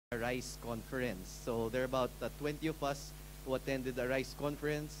a RISE conference. So there are about 20 of us who attended the RISE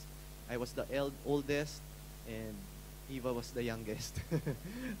conference. I was the oldest, and Eva was the youngest.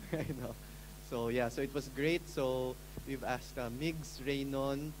 I know. So yeah, so it was great. So we've asked Migs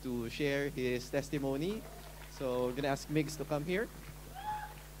Raynon to share his testimony. So we're gonna ask Migs to come here.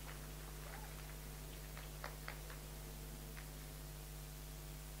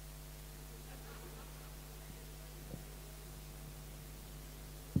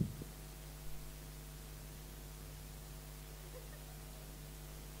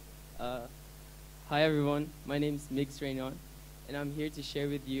 Uh, Hi everyone, my name is Migs Raynon, and I'm here to share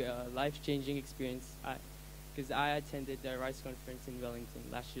with you a life-changing experience because I attended the RISE conference in Wellington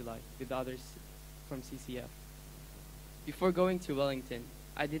last July with others from CCF. Before going to Wellington,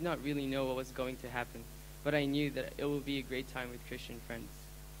 I did not really know what was going to happen, but I knew that it would be a great time with Christian friends.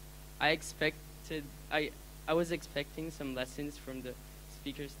 I was expecting some lessons from the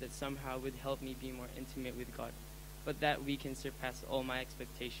speakers that somehow would help me be more intimate with God, but that week can surpass all my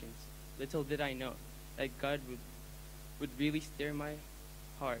expectations. Little did I know that God would really stir my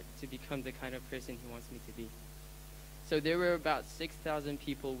heart to become the kind of person He wants me to be. So there were about 6,000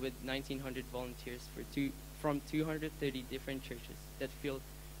 people with 1,900 volunteers from 230 different churches that filled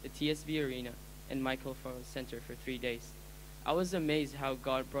the TSB Arena and Michael Farrell Center for 3 days. I was amazed how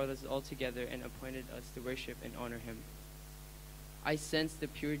God brought us all together and appointed us to worship and honor Him. I sensed the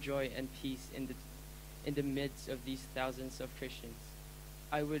pure joy and peace in the midst of these thousands of Christians.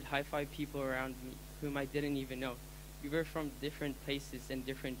 I would high-five people around me whom I didn't even know. We were from different places and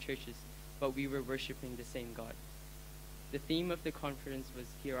different churches, but we were worshiping the same God. The theme of the conference was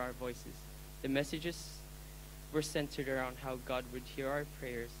Hear Our Voices. The messages were centered around how God would hear our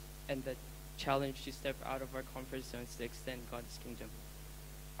prayers and the challenge to step out of our comfort zones to extend God's kingdom.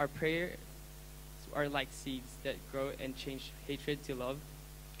 Our prayers are like seeds that grow and change hatred to love,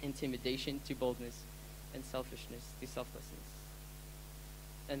 intimidation to boldness, and selfishness to selflessness.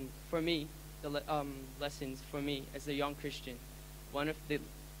 And for me, the lessons for me as a young Christian, one of the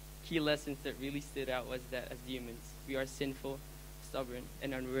key lessons that really stood out was that as humans, we are sinful, stubborn,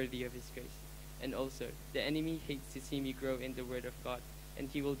 and unworthy of His grace. And also, the enemy hates to see me grow in the Word of God, and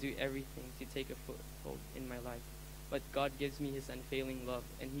he will do everything to take a foothold in my life. But God gives me His unfailing love,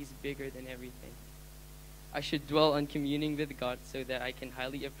 and He's bigger than everything. I should dwell on communing with God so that I can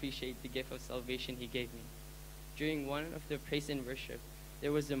highly appreciate the gift of salvation He gave me. During one of the praise and worship,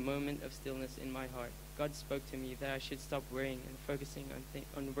 there was a moment of stillness in my heart. God spoke to me that I should stop worrying and focusing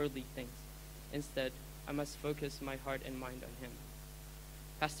on worldly things. Instead, I must focus my heart and mind on Him.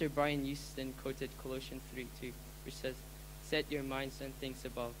 Pastor Brian Houston quoted Colossians 3:2, which says, "Set your minds on things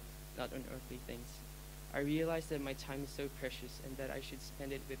above, not on earthly things." I realized that my time is so precious and that I should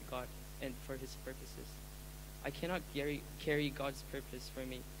spend it with God and for His purposes. I cannot carry God's purpose for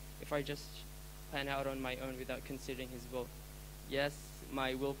me if I just plan out on my own without considering His will. Yes,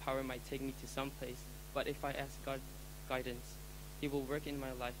 my willpower might take me to some place, but if I ask God guidance, He will work in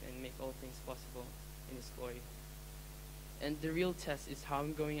my life and make all things possible in His glory. And the real test is how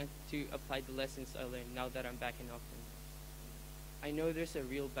I'm going to apply the lessons I learned now that I'm back in Auckland. I know there's a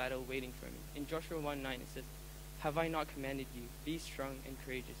real battle waiting for me. In Joshua 1:9 it says, "Have I not commanded you? Be strong and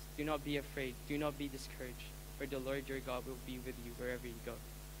courageous. Do not be afraid. Do not be discouraged, for the Lord your God will be with you wherever you go."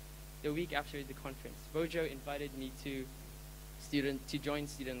 The week after the conference, Bojo invited me to join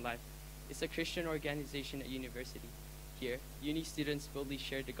Student Life. It's a Christian organization at university. Here, uni students boldly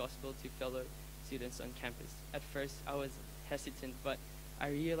share the gospel to fellow students on campus. At first, I was hesitant, but I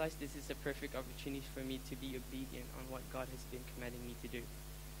realized this is a perfect opportunity for me to be obedient on what God has been commanding me to do.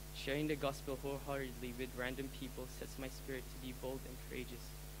 Sharing the gospel wholeheartedly with random people sets my spirit to be bold and courageous.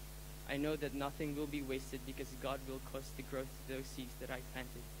 I know that nothing will be wasted because God will cause the growth of those seeds that I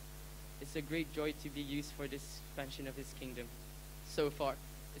planted. It's a great joy to be used for this expansion of His kingdom. So far,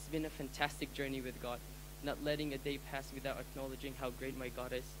 it's been a fantastic journey with God, not letting a day pass without acknowledging how great my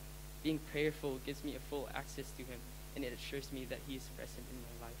God is. Being prayerful gives me a full access to Him, and it assures me that He is present in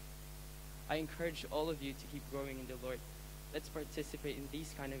my life. I encourage all of you to keep growing in the Lord. Let's participate in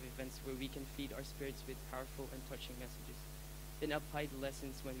these kind of events where we can feed our spirits with powerful and touching messages, then apply the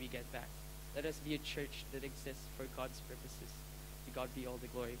lessons when we get back. Let us be a church that exists for God's purposes. To God be all the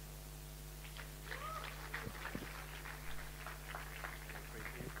glory.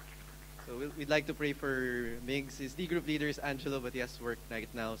 So we'd like to pray for Migs. His D group leader is Angelo, but he has work right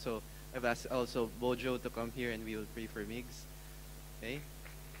now. So I've asked also Bojo to come here and we will pray for Migs. Okay?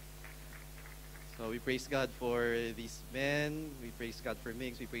 So we praise God for these men. We praise God for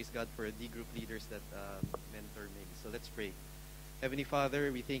Migs. We praise God for D group leaders that mentor Migs. So let's pray. Heavenly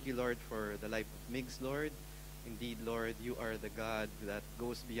Father, we thank you, Lord, for the life of Migs, Lord. Indeed, Lord, you are the God that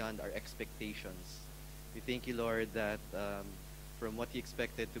goes beyond our expectations. We thank you, Lord, that from what he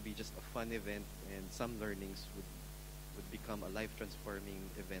expected to be just a fun event and some learnings would become a life-transforming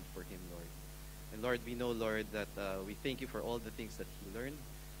event for him, Lord. And Lord, we know, Lord, that we thank you for all the things that he learned.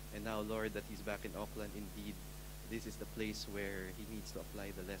 And now, Lord, that he's back in Auckland. Indeed, this is the place where he needs to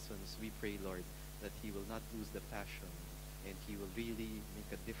apply the lessons. We pray, Lord, that he will not lose the passion and he will really make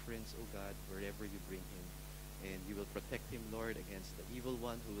a difference, oh God, wherever you bring him. And you will protect him, Lord, against the evil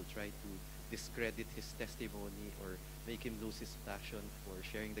one who will try to discredit his testimony or make him lose his passion for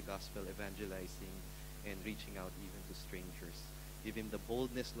sharing the gospel, evangelizing, and reaching out even to strangers. Give him the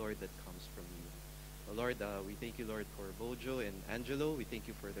boldness, Lord, that comes from you. Oh, Lord, we thank you, Lord, for Bojo and Angelo. We thank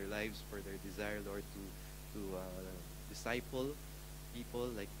you for their lives, for their desire, Lord, to disciple people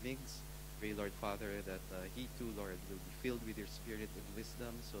like Migs. Pray, Lord Father, that he too, Lord, will be filled with your spirit and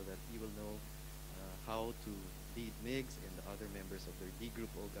wisdom so that he will know how to lead Migs and the other members of their D group,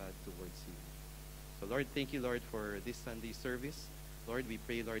 oh God, towards you. So, Lord, thank you, Lord, for this Sunday service. Lord, we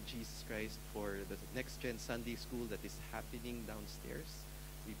pray, Lord Jesus Christ, for the next-gen Sunday school that is happening downstairs.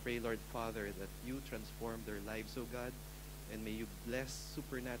 We pray, Lord Father, that you transform their lives, oh God, and may you bless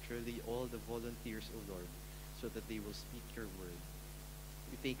supernaturally all the volunteers, oh Lord, so that they will speak your word.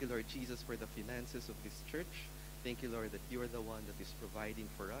 We thank you, Lord Jesus, for the finances of this church. Thank you, Lord, that you are the one that is providing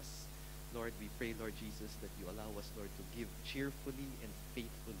for us. Lord, we pray, Lord Jesus, that you allow us, Lord, to give cheerfully and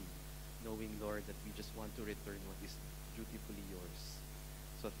faithfully, knowing, Lord, that we just want to return what is dutifully yours.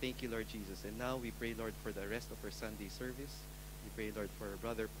 So thank you, Lord Jesus. And now we pray, Lord, for the rest of our Sunday service. We pray, Lord, for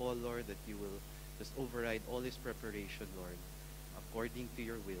Brother Paul, Lord, that you will just override all his preparation, Lord, according to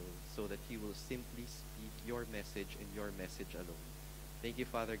your will, so that he will simply speak your message and your message alone. Thank you,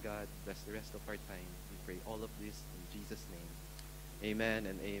 Father God. Bless the rest of our time. We pray all of this in Jesus' name. Amen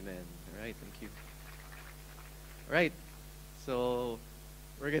and amen. All right, thank you. All right, so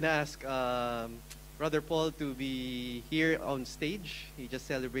we're going to ask Brother Paul to be here on stage. He just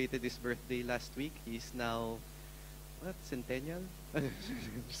celebrated his birthday last week. He's now, what, centennial?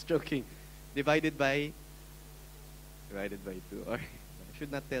 Just joking. Divided by 2. All right. I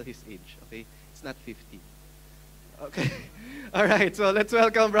should not tell his age, okay? It's not 50. Okay. All right, so let's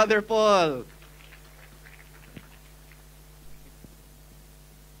welcome Brother Paul.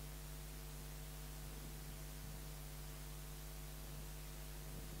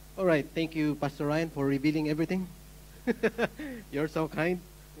 All right, thank you, Pastor Ryan, for revealing everything. You're so kind.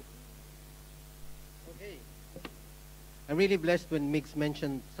 Okay. I'm really blessed when Migs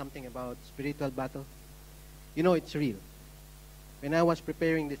mentioned something about spiritual battle. You know, it's real. When I was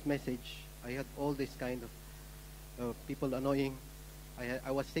preparing this message, I had all this kind of people annoying.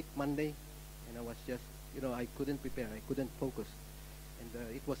 I was sick Monday, and I was just, I couldn't prepare. I couldn't focus.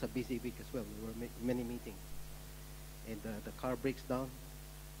 And it was a busy week as well. There were many meetings. And the car breaks down.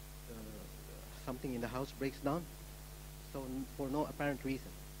 Something in the house breaks down, so for no apparent reason.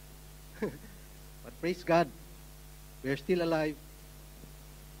 But praise God, we're still alive.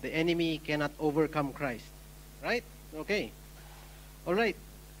 The enemy cannot overcome Christ, right? Okay, all right.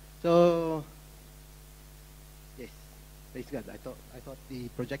 So yes, praise God. I thought the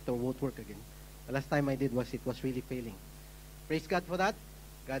projector won't work again. The last time I did it was really failing. Praise God for that.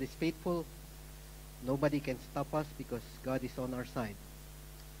 God is faithful. Nobody can stop us because God is on our side.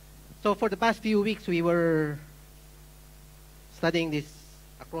 So for the past few weeks, we were studying this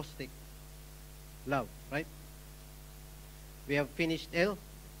acrostic, love, right? We have finished L,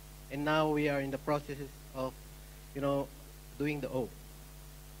 and now we are in the process of, doing the O.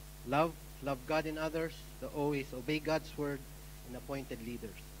 Love God and others. The O is obey God's word and appointed leaders.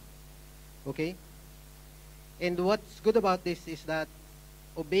 Okay? And what's good about this is that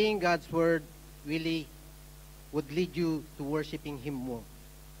obeying God's word really would lead you to worshiping Him more.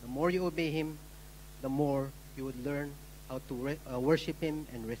 The more you obey Him, the more you would learn how to worship Him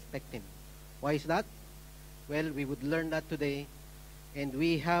and respect Him. Why is that? Well, we would learn that today, and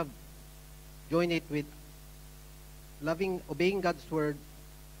we have joined it with obeying God's word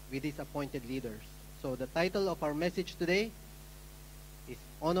with His appointed leaders. So the title of our message today is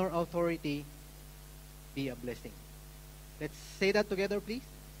Honor Authority, Be a Blessing. Let's say that together, please.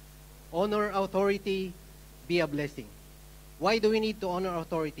 Honor authority, be a blessing. Why do we need to honor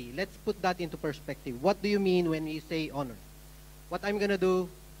authority? Let's put that into perspective. What do you mean when you say honor? What I'm going to do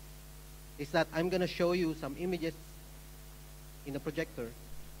is that I'm going to show you some images in the projector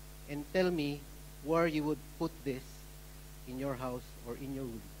and tell me where you would put this in your house or in your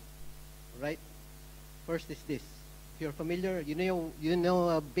room. All right? First is this. If you're familiar, you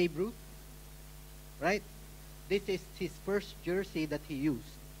know Babe Ruth, right? This is his first jersey that he used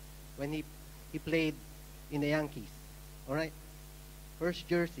when he played in the Yankees. All right? First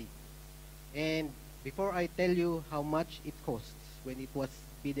jersey. And before I tell you how much it costs when it was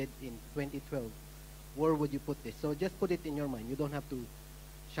bidded in 2012, where would you put this? So just put it in your mind. You don't have to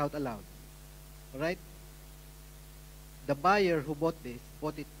shout aloud. All right? The buyer who bought this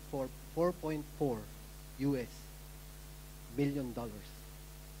bought it for 4.4 US million dollars.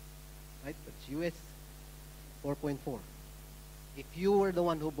 Right? That's US 4.4. If you were the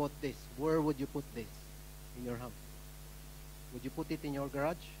one who bought this, where would you put this in your house? Would you put it in your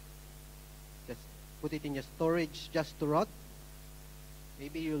garage? Just put it in your storage just to rot?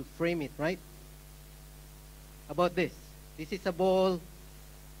 Maybe you'll frame it, right? About this. This is a ball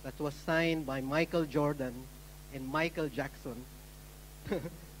that was signed by Michael Jordan and Michael Jackson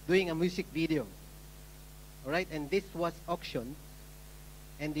doing a music video. All right? And this was auctioned.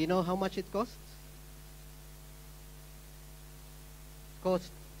 And do you know how much it costs? It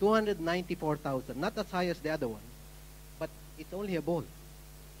cost $294,000. Not as high as the other one, but it's only a ball.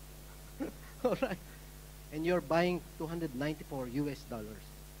 All right? And you're buying 294 US dollars.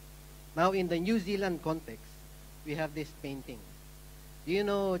 Now, in the New Zealand context, we have this painting. Do you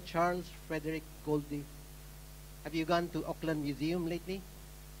know Charles Frederick Goldie? Have you gone to Auckland Museum lately?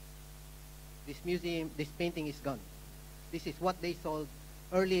 This painting is gone. This is what they sold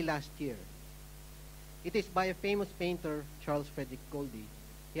early last year. It is by a famous painter, Charles Frederick Goldie.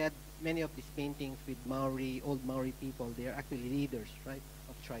 He had many of these paintings with Maori, old Maori people. They are actually leaders, right,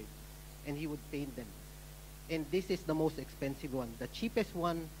 of tribes. And he would paint them. And this is the most expensive one. The cheapest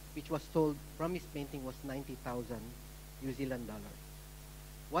one, which was sold from his painting, was 90,000 New Zealand dollars.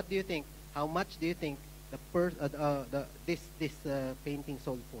 What do you think? How much do you think this painting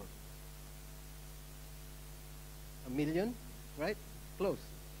sold for? $1 million, right? Close.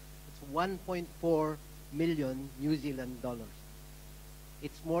 It's 1.4 million New Zealand dollars.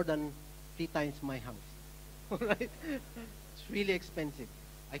 It's more than 3 times my house. All right? It's really expensive.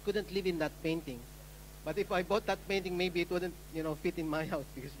 I couldn't live in that painting. But if I bought that painting, maybe it wouldn't, fit in my house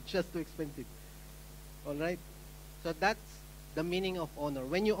because it's just too expensive. All right? So that's the meaning of honor.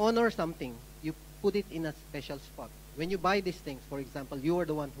 When you honor something, you put it in a special spot. When you buy these things, for example, you are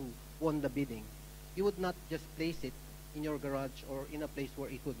the one who won the bidding, you would not just place it in your garage or in a place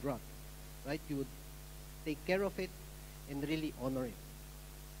where it would rot. Right? You would take care of it and really honor it.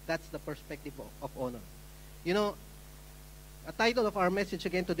 That's the perspective of honor. A title of our message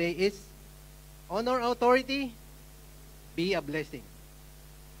again today is Honor Authority, Be a Blessing.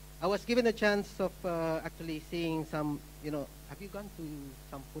 I was given a chance of actually seeing some, have you gone to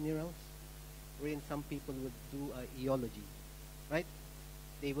some funerals wherein some people would do a eulogy, right?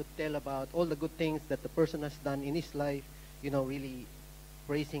 They would tell about all the good things that the person has done in his life, really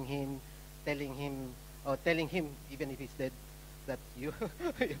praising him, telling him, even if he's dead, that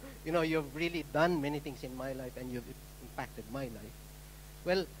you've really done many things in my life and you've impacted my life.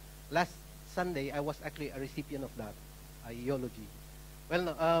 Well, last Sunday, I was actually a recipient of that, a eulogy.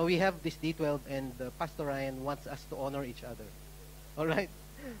 Well, no, we have this D12 and Pastor Ryan wants us to honor each other. All right?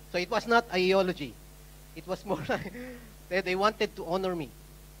 So it was not a eulogy. It was more like they wanted to honor me.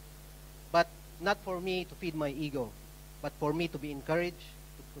 But not for me to feed my ego, but for me to be encouraged,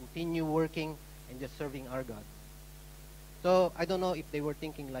 to continue working and just serving our God. So I don't know if they were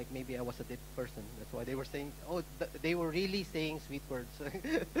thinking like maybe I was a dead person. That's why they were saying, they were really saying sweet words.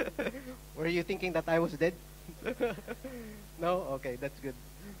 Were you thinking that I was dead? No? Okay, that's good.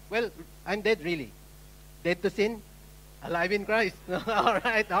 Well, I'm dead really. Dead to sin, alive in Christ. All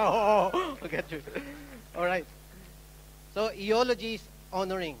right. Oh, get you. All right. So eulogy is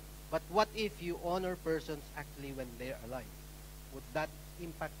honoring. But what if you honor persons actually when they're alive? Would that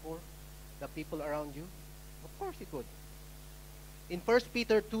impact for the people around you? Of course it would. In 1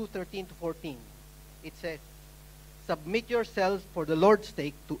 Peter 2:13-14, it says, Submit yourselves for the Lord's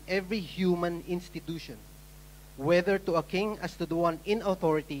sake to every human institution, whether to a king as to the one in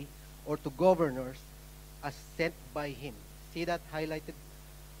authority, or to governors as sent by him. See that highlighted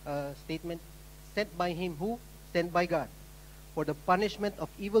statement? Sent by him who? Sent by God. For the punishment of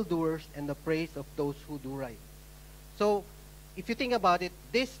evildoers and the praise of those who do right. So, if you think about it,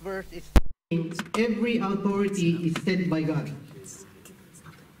 this verse is saying every authority is sent by God.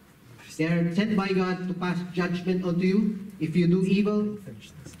 They are sent by God to pass judgment onto you if you do evil,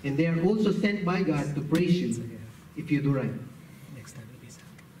 and they are also sent by God to praise you if you do right.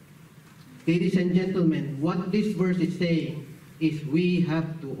 Ladies and gentlemen, what this verse is saying is we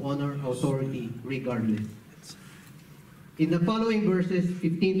have to honor authority regardless. In the following verses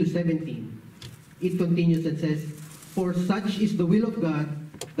 15-17, it continues and says, For such is the will of God,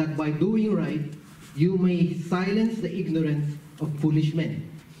 that by doing right, you may silence the ignorance of foolish men.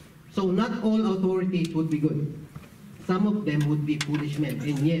 So not all authorities would be good. Some of them would be foolish men.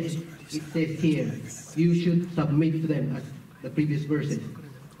 And yet, it says here, you should submit to them, as the previous verses.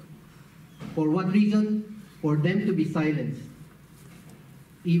 For what reason? For them to be silenced,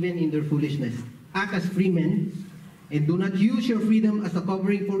 even in their foolishness. Act as free men, and do not use your freedom as a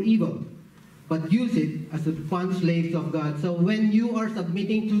covering for evil, but use it as the bond slaves of God. So when you are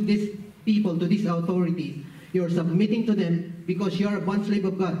submitting to these people, to these authorities, you're submitting to them because you're a bond slave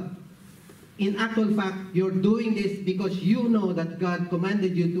of God. In actual fact, you're doing this because you know that God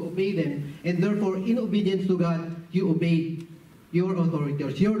commanded you to obey them, and therefore, in obedience to God, you obey your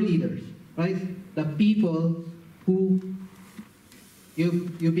authorities, your leaders, right? The people who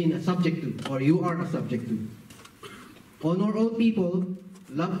you've been a subject to, or you are a subject to. Honor all people,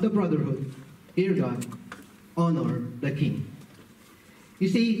 love the brotherhood, fear God, honor the king. You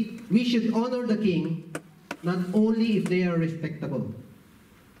see, we should honor the king not only if they are respectable,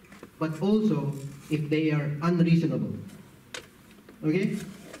 but also if they are unreasonable. Okay?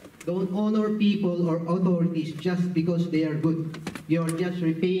 Don't honor people or authorities just because they are good. You're just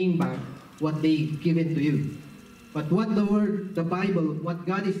repaying back what they've given to you. But what the Bible, what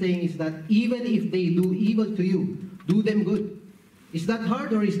God is saying is that even if they do evil to you, do them good. Is that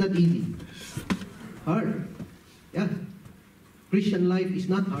hard or is that easy? Hard. Yeah. Christian life is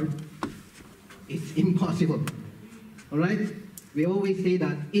not hard. It's impossible. All right? We always say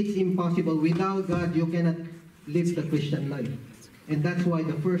that it's impossible. Without God, you cannot live the Christian life. And that's why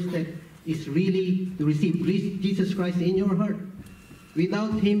the first step is really to receive Jesus Christ in your heart.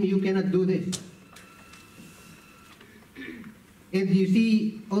 Without Him, you cannot do this. And you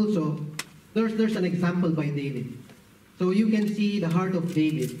see also, there's an example by David. So you can see the heart of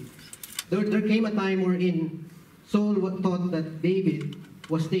David. There came a time wherein Saul thought that David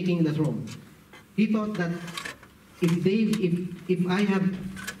was taking the throne. He thought that if I have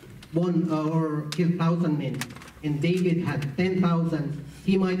won or killed 1,000 men, and David had 10,000,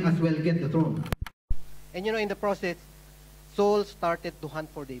 he might as well get the throne. And in the process, Saul started to hunt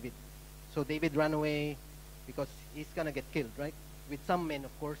for David. So David ran away because he's going to get killed, right? With some men,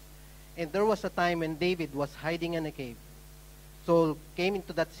 of course. And there was a time when David was hiding in a cave. Saul came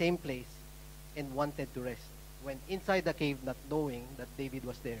into that same place and wanted to rest. Went inside the cave not knowing that David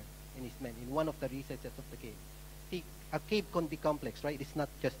was there and his men in one of the recesses of the cave. See, a cave can be complex, right? It's not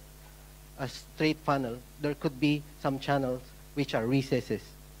just a straight funnel. There could be some channels which are recesses.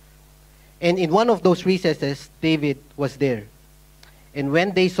 And in one of those recesses, David was there. And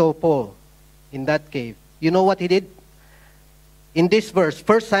when they saw Paul in that cave, you know what he did? In this verse,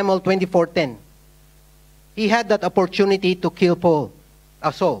 1 Samuel 24:10, he had that opportunity to kill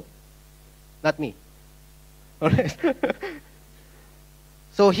Saul, not me. All right?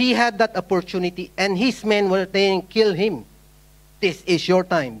 So he had that opportunity, and his men were saying, kill him. This is your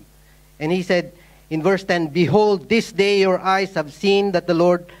time. And he said in verse 10, behold, this day your eyes have seen that the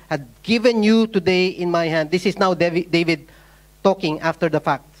Lord had given you today in my hand. This is now David talking after the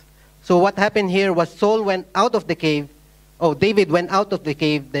fact. So what happened here was Saul went out of the cave. Oh, David went out of the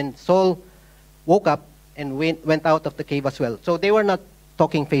cave. Then Saul woke up and went out of the cave as well. So they were not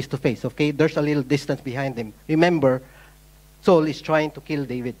talking face to face, okay? There's a little distance behind them. Remember, Saul is trying to kill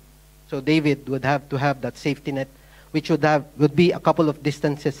David. So David would have to have that safety net, which would be a couple of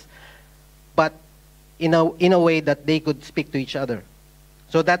distances, but in a way that they could speak to each other.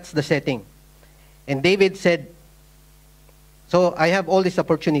 So that's the setting. And David said, so I have all this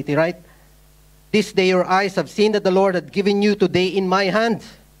opportunity, right? This day your eyes have seen that the Lord had given you today in my hand,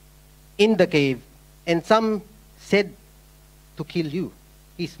 in the cave. And some said to kill you.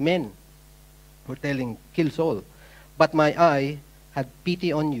 His men were telling, kill Saul. But my eye had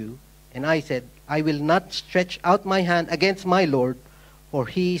pity on you, and I said, I will not stretch out my hand against my Lord, for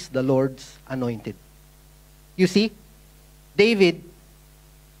he is the Lord's anointed. You see, David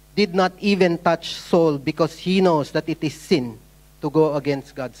did not even touch Saul because he knows that it is sin to go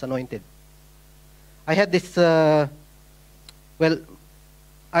against God's anointed. I had this, in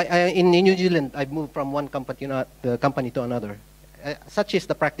New Zealand, I've moved from one company to another. Such is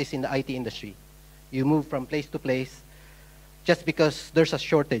the practice in the IT industry. You move from place to place just because there's a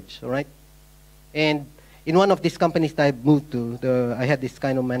shortage, all right? And in one of these companies that I moved to, I had this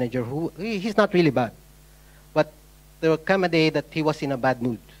kind of manager who, he's not really bad. But there came a day that he was in a bad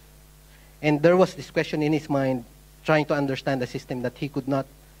mood. And there was this question in his mind, trying to understand the system that he could not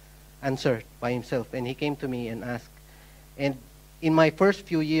answer by himself. And he came to me and asked. And in my first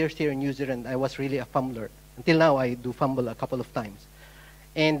few years here in New Zealand, I was really a fumbler. Until now, I do fumble a couple of times.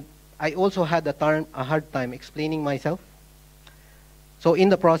 And I also had a hard time explaining myself. So in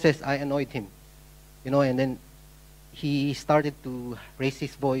the process, I annoyed him. And then he started to raise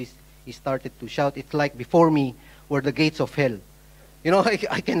his voice. He started to shout. It's like before me were the gates of hell. You know,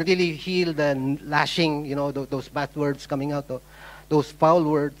 I can really feel the lashing, you know, those bad words coming out, those foul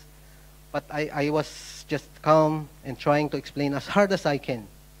words. But I was just calm and trying to explain as hard as I can.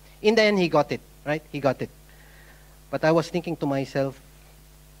 In the end, he got it, right? He got it. But I was thinking to myself,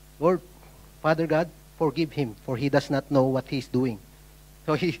 Lord, Father God, forgive him, for he does not know what he's doing.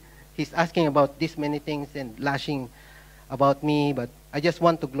 So he's asking about this many things and lashing about me, but I just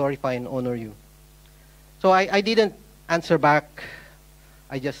want to glorify and honor you. So I didn't answer back.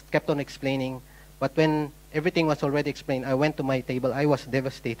 I just kept on explaining. But when everything was already explained, I went to my table. I was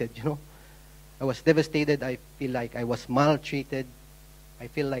devastated, you know. I was devastated. I feel like I was maltreated. I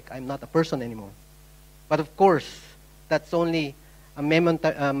feel like I'm not a person anymore. But of course, that's only a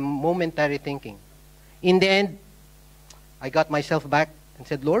momentary thinking. In the end, I got myself back and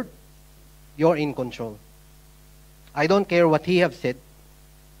said, Lord, you're in control. I don't care what he have said,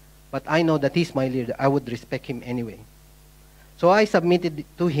 but I know that he's my leader. I would respect him anyway. So I submitted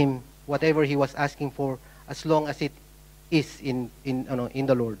to him whatever he was asking for, as long as it is in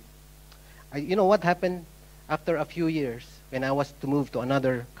the Lord. You know what happened after a few years when I was to move to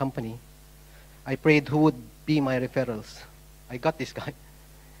another company? I prayed who would be my referrals. I got this guy.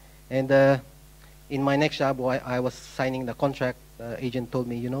 And in my next job, I was signing the contract. The agent told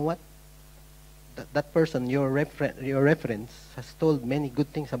me, you know what? That person, your reference, has told many good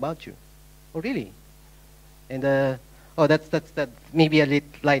things about you. Oh, really? And that's maybe a little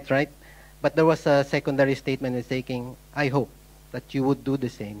light, right? But there was a secondary statement saying, I hope that you would do the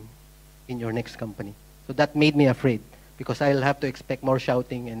same in your next company. So that made me afraid, because I'll have to expect more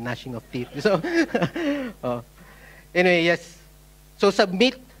shouting and gnashing of teeth. So anyway, yes. So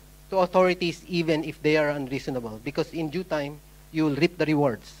submit to authorities even if they are unreasonable, because in due time, you will reap the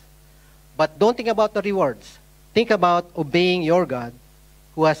rewards. But don't think about the rewards. Think about obeying your God,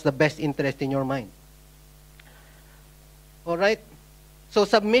 who has the best interest in your mind. All right? So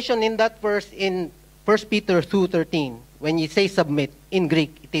submission in that verse in 1 Peter 2:13, when you say submit, in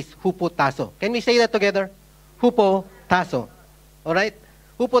Greek, it is hupotasso. Can we say that together? Hupotasso. All right?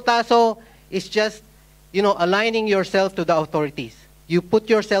 Hupotasso is just, aligning yourself to the authorities. You put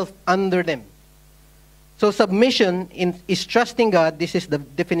yourself under them. So submission is trusting God. This is the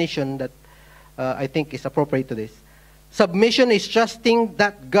definition that I think is appropriate to this. Submission is trusting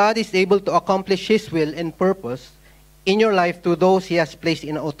that God is able to accomplish His will and purpose in your life to those He has placed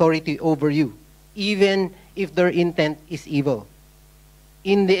in authority over you, even if their intent is evil.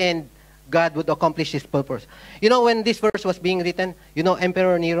 In the end, God would accomplish His purpose. When this verse was being written,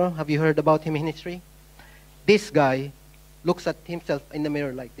 Emperor Nero, have you heard about him in history? This guy looks at himself in the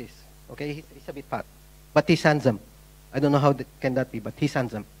mirror like this. Okay, he's a bit fat, but he's handsome. I don't know how can that be, but he's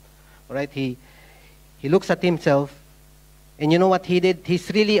handsome. All right, he looks at himself, and you know what he did? He's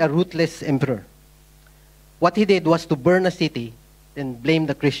really a ruthless emperor. What he did was to burn a city and blame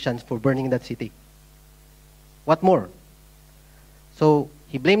the Christians for burning that city. What more? So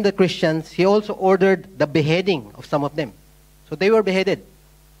he blamed the Christians. He also ordered the beheading of some of them. So they were beheaded.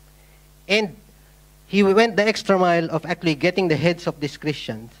 And he went the extra mile of actually getting the heads of these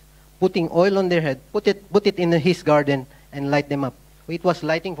Christians, putting oil on their head, put it in his garden, and light them up. It was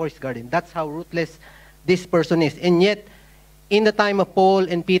lighting for his garden. That's how ruthless this person is. And yet, in the time of Paul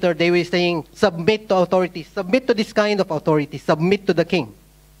and Peter, they were saying, submit to authorities. Submit to this kind of authority. Submit to the king.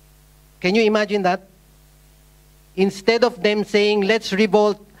 Can you imagine that? Instead of them saying, let's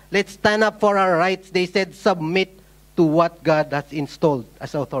revolt, let's stand up for our rights, they said, submit to what God has installed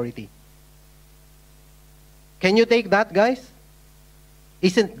as authority. Can you take that, guys?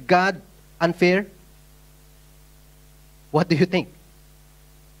 Isn't God unfair? What do you think?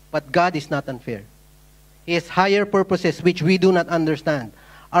 But God is not unfair. He has higher purposes which we do not understand.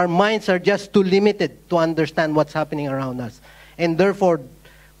 Our minds are just too limited to understand what's happening around us. And therefore,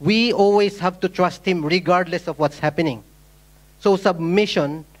 we always have to trust Him regardless of what's happening. So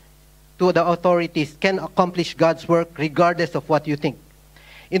submission to the authorities can accomplish God's work regardless of what you think.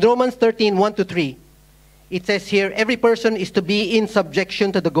 In Romans 13:1-3, it says here, every person is to be in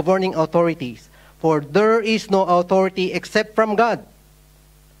subjection to the governing authorities, for there is no authority except from God.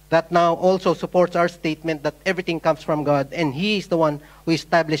 That now also supports our statement that everything comes from God, and He is the one who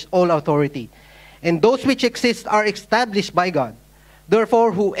established all authority. And those which exist are established by God.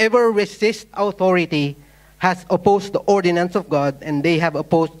 Therefore, whoever resists authority has opposed the ordinance of God, and they have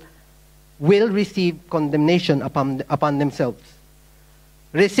opposed will receive condemnation upon themselves.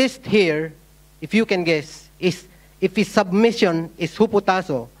 Resist here, if you can guess, is if his submission is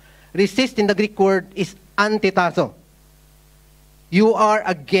hupotasso, resist in the Greek word is antitasso. You are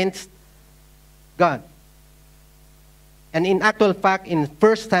against God. And in actual fact, in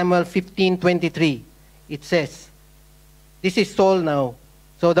 1 Samuel 15:23, it says, this is Saul now.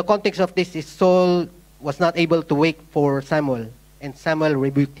 So the context of this is Saul was not able to wait for Samuel, and Samuel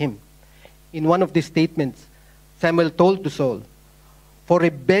rebuked him. In one of these statements, Samuel told to Saul, "For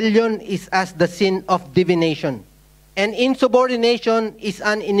rebellion is as the sin of divination, and insubordination is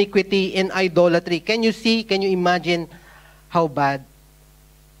an iniquity and idolatry." Can you see, can you imagine how bad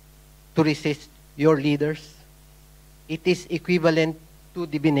to resist your leaders? It is equivalent to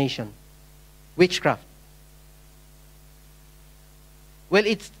divination, witchcraft. Well,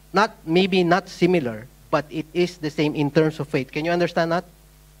 it's not, maybe not similar, but it is the same in terms of faith. Can you understand that?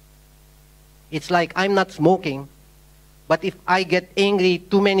 It's like I'm not smoking, but if I get angry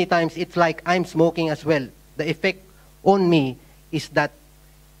too many times, it's like I'm smoking as well. The effect on me is that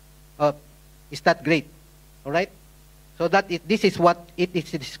great. All right? So this is what it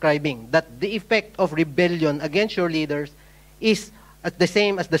is describing, that the effect of rebellion against your leaders is the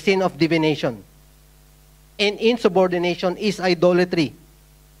same as the sin of divination. And insubordination is idolatry.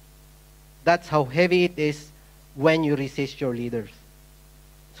 That's how heavy it is when you resist your leaders.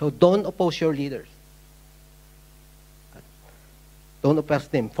 So don't oppose your leaders. Don't oppose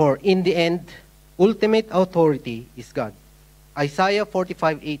them. For in the end, ultimate authority is God. Isaiah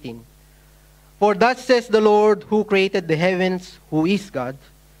 45:18. For thus says the Lord who created the heavens, who is God,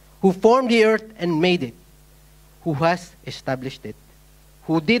 who formed the earth and made it, who has established it,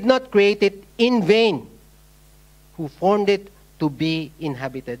 who did not create it in vain, who formed it to be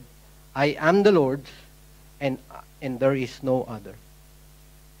inhabited. I am the Lord, and there is no other.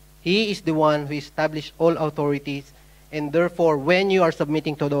 He is the one who established all authorities, and therefore, when you are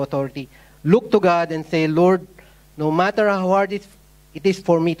submitting to the authority, look to God and say, Lord, no matter how hard it is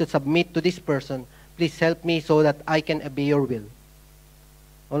for me to submit to this person, please help me so that I can obey your will.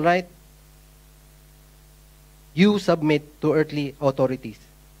 All right? You submit to earthly authorities.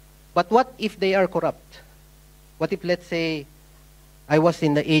 But what if they are corrupt? What if, let's say, I was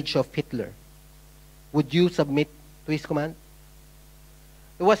in the age of Hitler? Would you submit to his command?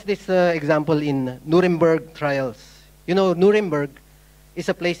 There was this example in Nuremberg trials. You know, Nuremberg is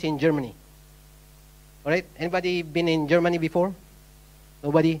a place in Germany. All right? Anybody been in Germany before?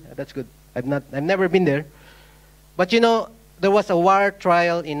 Nobody? That's good. I've never been there. But you know, there was a war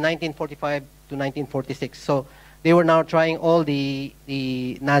trial in 1945 to 1946. So they were now trying all the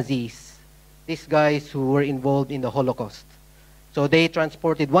Nazis, these guys who were involved in the Holocaust. So they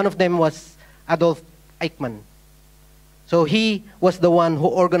transported, one of them was Adolf Eichmann. So he was the one who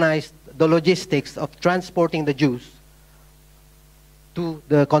organized the logistics of transporting the Jews to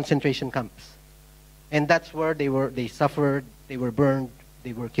the concentration camps. And that's where they suffered, they were burned,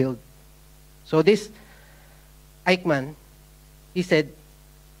 they were killed. So this Eichmann, he said,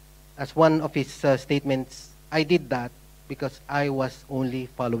 as one of his statements, I did that because I was only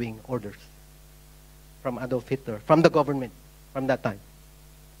following orders from Adolf Hitler, from the government, from that time.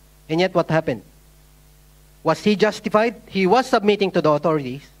 And yet what happened? Was he justified? He was submitting to the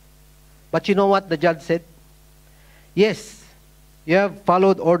authorities. But you know what the judge said? Yes, you have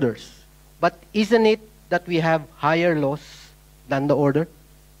followed orders. But isn't it that we have higher laws than the order?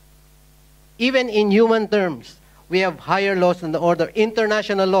 Even in human terms, we have higher laws than the order.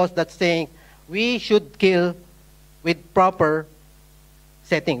 International laws that's saying we should kill with proper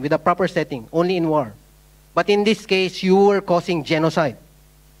setting, with a proper setting, only in war. But in this case, you were causing genocide.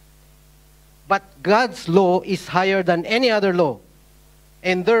 But God's law is higher than any other law.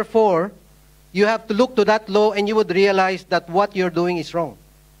 And therefore, you have to look to that law and you would realize that what you're doing is wrong.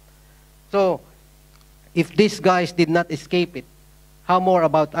 So, if these guys did not escape it, how more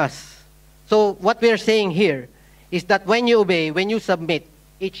about us? So, what we are saying here is that when you obey, when you submit,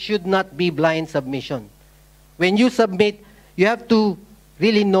 it should not be blind submission. When you submit, you have to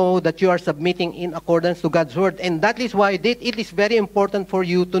really know that you are submitting in accordance to God's word. And that is why it is very important for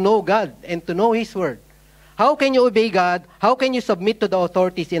you to know God and to know His word. How can you obey God? How can you submit to the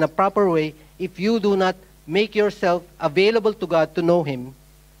authorities in a proper way if you do not make yourself available to God to know Him?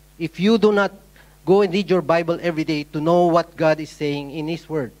 If you do not go and read your Bible every day to know what God is saying in His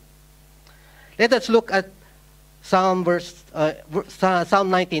word. Let us look at Psalm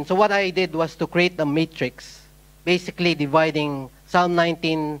 19. So what I did was to create a matrix, basically dividing Psalm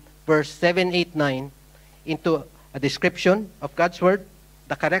 19, verse 7, 8, 9, into a description of God's word,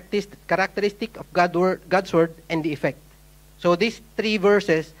 the characteristic of God's word, and the effect. So these three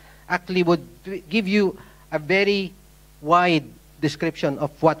verses actually would give you a very wide description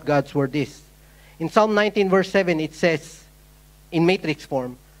of what God's word is. In Psalm 19, verse 7, it says, in matrix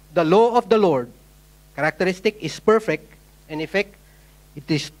form, the law of the Lord, characteristic, is perfect, and effect,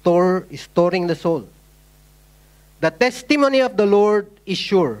 it is storing the soul. The testimony of the Lord is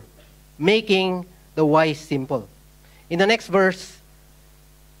sure, making the wise simple. In the next verse,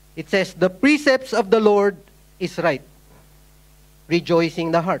 it says, the precepts of the Lord is right,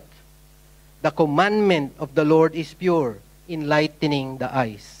 rejoicing the heart. The commandment of the Lord is pure, enlightening the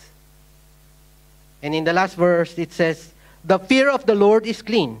eyes. And in the last verse, it says, the fear of the Lord is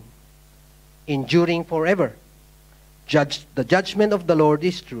clean, enduring forever. The judgment of the Lord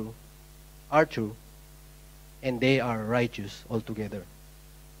is true, are true, and they are righteous altogether.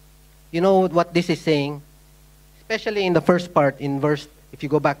 You know what this is saying? Especially in the first part, in verse, if you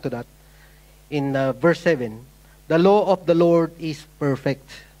go back to that, in verse 7, the law of the Lord is perfect,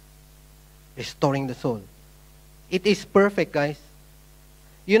 restoring the soul. It is perfect, guys.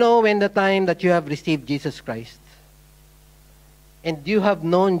 You know, when the time that you have received Jesus Christ, and you have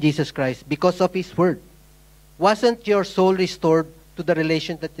known Jesus Christ because of His Word, wasn't your soul restored to the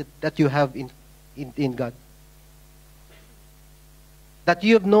relation that you have in God? That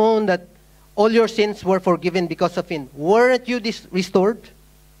you have known that all your sins were forgiven because of Him. Weren't you restored?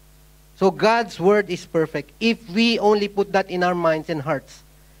 So God's Word is perfect. If we only put that in our minds and hearts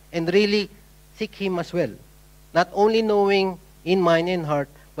and really seek Him as well. Not only knowing in mind and heart,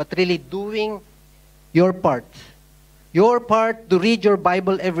 but really doing your part. Your part to read your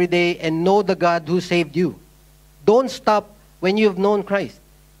Bible every day and know the God who saved you. Don't stop when you've known Christ.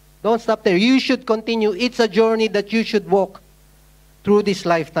 Don't stop there. You should continue. It's a journey that you should walk through this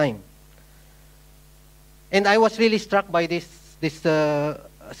lifetime. And I was really struck by this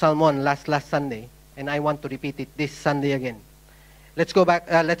Psalm 1 last Sunday, and I want to repeat it this Sunday again. Let's go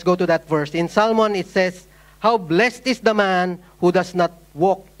back. Let's go to that verse. In Psalm 1, it says, how blessed is the man who does not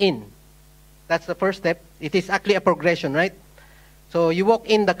walk in. That's the first step. It is actually a progression, right? So you walk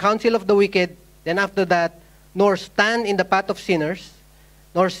in the counsel of the wicked, then after that, nor stand in the path of sinners,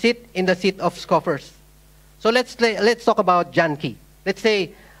 nor sit in the seat of scoffers. So let's talk about John Key. Let's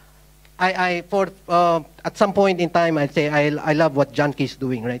say, at some point in time, I'd say I love what John Key is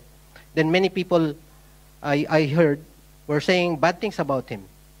doing, right? Then many people I heard were saying bad things about him.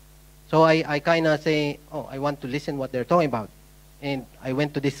 So I kind of say, oh, I want to listen what they're talking about. And I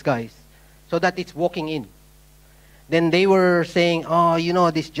went to these guys so that it's walking in. Then they were saying, oh, you know,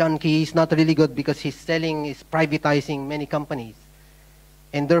 this John Key is not really good because he's privatizing many companies.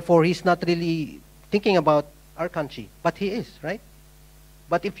 And therefore, he's not really thinking about our country. But he is, right?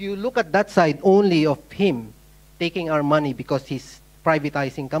 But if you look at that side only of him taking our money because he's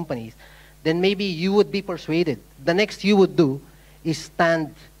privatizing companies, then maybe you would be persuaded. The next you would do is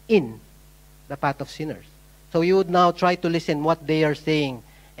stand in the path of sinners. So you would now try to listen what they are saying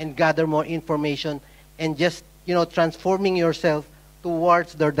and gather more information and just, you know, transforming yourself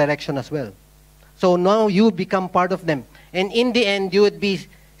towards their direction as well. So now you become part of them. And in the end, you would be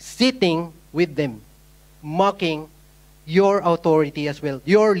sitting with them, mocking your authority as well,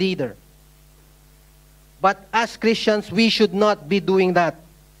 your leader. But as Christians, we should not be doing that.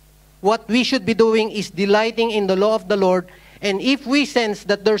 What we should be doing is delighting in the law of the Lord. And if we sense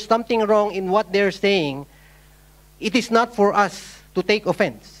that there's something wrong in what they're saying, it is not for us to take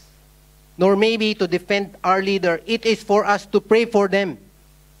offense, nor maybe to defend our leader. It is for us to pray for them.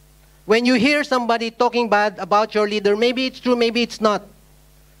 When you hear somebody talking bad about your leader, maybe it's true, maybe it's not.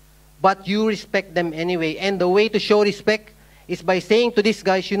 But you respect them anyway. And the way to show respect is by saying to these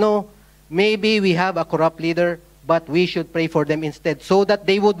guys, you know, maybe we have a corrupt leader, but we should pray for them instead so that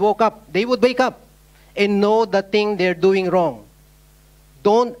they would wake up and know the thing they're doing wrong.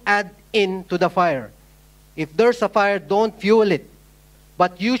 Don't add in to the fire. If there's a fire, don't fuel it.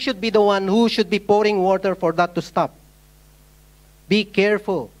 But you should be the one who should be pouring water for that to stop. Be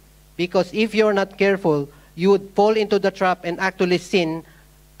careful. Because if you're not careful, you would fall into the trap and actually sin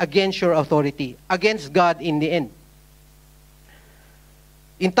against your authority, against God in the end.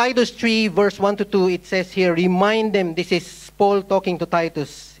 In Titus 3, verse 1 to 2, it says here, remind them, this is Paul talking to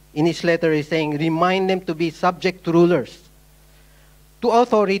Titus in his letter, is saying, remind them to be subject to rulers, to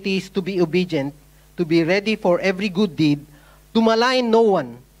authorities, to be obedient, to be ready for every good deed, to malign no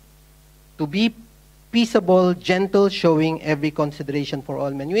one, to be peaceable, gentle, showing every consideration for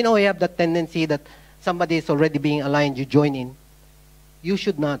all men. You know, you have that tendency that somebody is already being aligned, you join in. You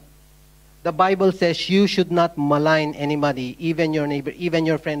should not. The Bible says you should not malign anybody, even your neighbor, even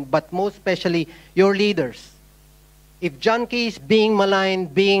your friend, but most especially your leaders. If John Key is being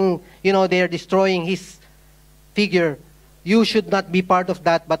maligned, they're destroying his figure, you should not be part of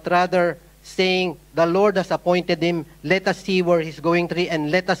that, but rather saying, the Lord has appointed him, let us see where he's going to,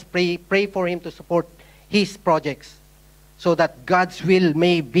 and let us pray for him to support his projects so that God's will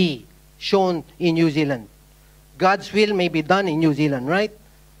may be shown in New Zealand. God's will may be done in New Zealand, right?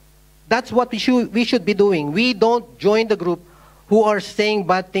 That's what we should be doing. We don't join the group who are saying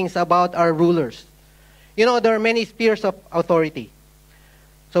bad things about our rulers. You know, there are many spheres of authority.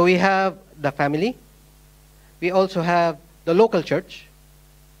 So we have the family. We also have the local church.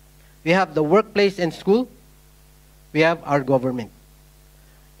 We have the workplace and school. We have our government.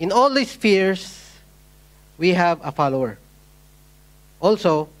 In all these spheres, we have a follower.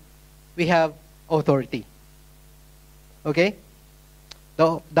 Also, we have authority. Okay?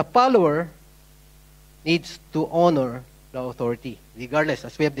 The follower needs to honor the authority, regardless,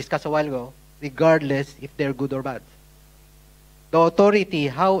 as we have discussed a while ago, regardless if they're good or bad. The authority,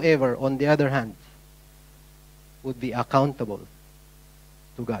 however, on the other hand, would be accountable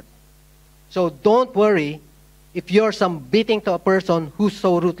to God. So don't worry if you're some beating to a person who's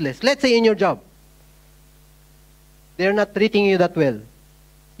so ruthless. Let's say in your job, they're not treating you that well.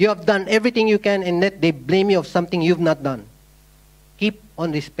 You have done everything you can and yet they blame you of something you've not done. Keep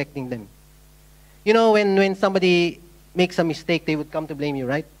on respecting them. You know, when somebody makes a mistake, they would come to blame you,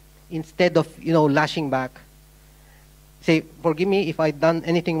 right? Instead of, lashing back. Say, forgive me if I've done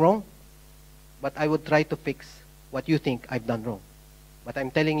anything wrong, but I would try to fix what you think I've done wrong. But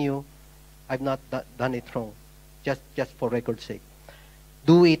I'm telling you, I've not done it wrong, just for record's sake.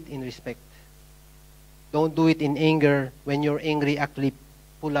 Do it in respect. Don't do it in anger. When you're angry, actually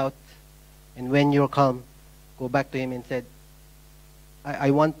pull out. And when you're calm, go back to him and said,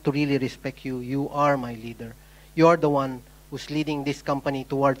 I want to really respect you. You are my leader. You are the one who's leading this company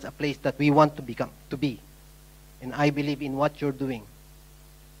towards a place that we want to be. And I believe in what you're doing.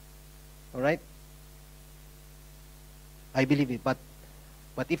 All right? I believe it. But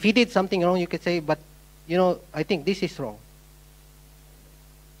if he did something wrong, you could say, but, I think this is wrong.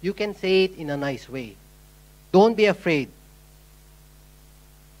 You can say it in a nice way. Don't be afraid.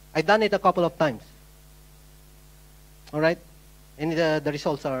 I've done it a couple of times. All right? And the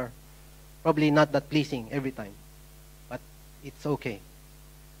results are probably not that pleasing every time. But it's okay.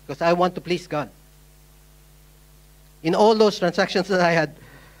 Because I want to please God. In all those transactions that I had,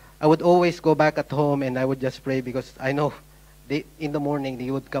 I would always go back at home and I would just pray because I know in the morning they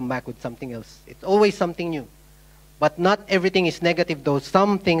would come back with something else. It's always something new. But not everything is negative though.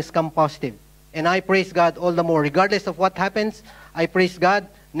 Some things come positive. And I praise God all the more. Regardless of what happens, I praise God.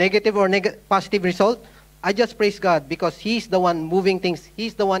 Negative or positive result, I just praise God because He's the one moving things.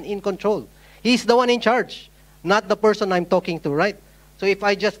 He's the one in control. He's the one in charge, not the person I'm talking to, right? So if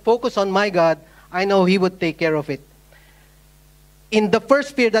I just focus on my God, I know He would take care of it. In the first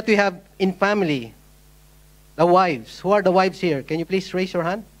sphere that we have in family, the wives. Who are the wives here? Can you please raise your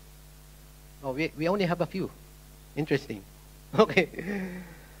hand? Oh, we only have a few. Interesting. Okay.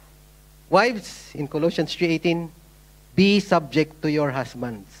 Wives, in Colossians 3:18, be subject to your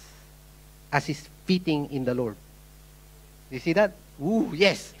husbands as is fitting in the Lord. You see that? Ooh,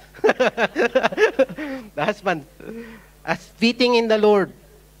 yes. The husband, as fitting in the Lord.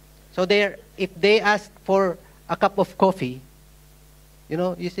 So if they ask for a cup of coffee,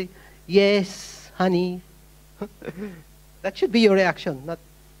 you say, yes, honey. That should be your reaction, not,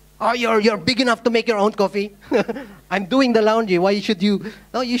 oh, you're big enough to make your own coffee. I'm doing the laundry. Why should you?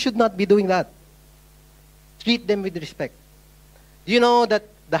 No, you should not be doing that. Treat them with respect. Do you know that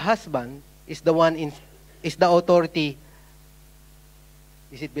the husband is the authority?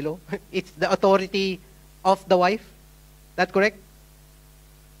 Is it below? It's the authority of the wife. That correct?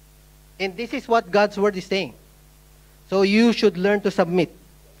 And this is what God's word is saying. So you should learn to submit.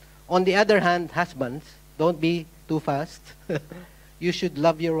 On the other hand, husbands, don't be too fast. You should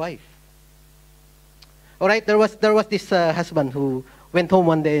love your wife. All right, there was this husband who went home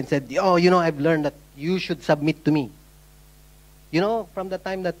one day and said, oh, I've learned that you should submit to me. From the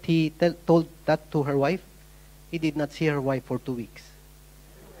time that he told that to her wife, he did not see her wife for 2 weeks.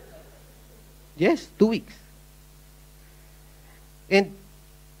 Yes, 2 weeks. And,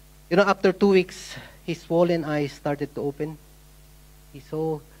 after 2 weeks, his swollen eyes started to open. He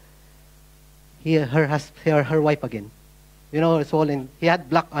saw her wife again. Swollen. He had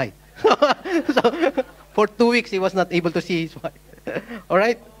black eye. So, for 2 weeks, he was not able to see his wife. All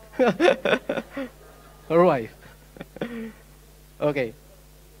right? Her wife. Okay.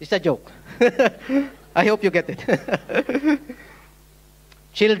 It's a joke. I hope you get it.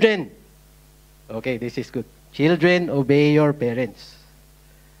 Children. Okay, this is good. Children, obey your parents.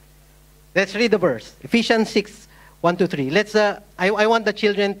 Let's read the verse. Ephesians 6:1-3. Let's. I want the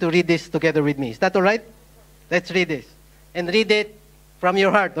children to read this together with me. Is that all right? Let's read this. And read it from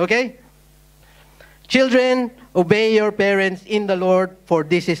your heart, okay? Children, obey your parents in the Lord, for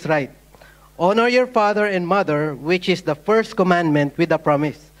this is right. Honor your father and mother, which is the first commandment with a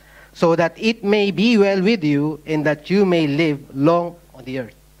promise, so that it may be well with you and that you may live long on the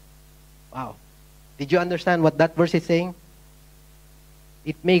earth. Wow. Did you understand what that verse is saying?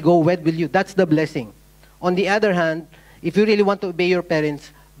 It may go well with you. That's the blessing. On the other hand, if you really want to obey your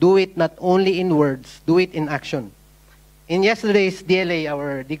parents, do it not only in words, do it in action. In yesterday's DLA,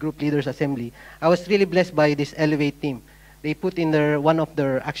 our D Group Leaders Assembly, I was really blessed by this Elevate team. They put in one of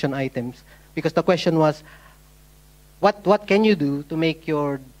their action items because the question was, what can you do to make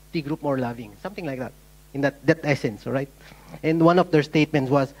your D group more loving? Something like that, in that essence, all right? And one of their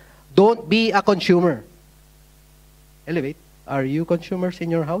statements was, don't be a consumer. Elevate, are you consumers in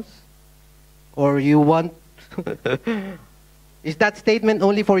your house? Or you want... Is that statement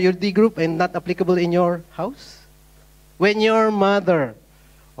only for your D group and not applicable in your house? When your mother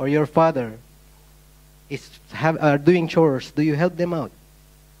or your father are doing chores, do you help them out?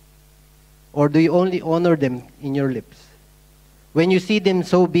 Or do you only honor them in your lips? When you see them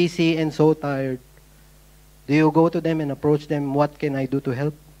so busy and so tired, do you go to them and approach them, what can I do to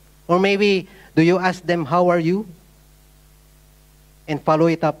help? Or maybe, do you ask them, how are you? And follow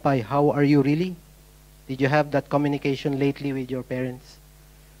it up by, how are you really? Did you have that communication lately with your parents?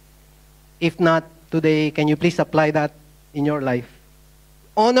 If not, today, can you please apply that in your life?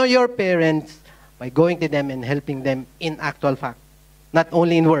 Honor your parents by going to them and helping them in actual fact, not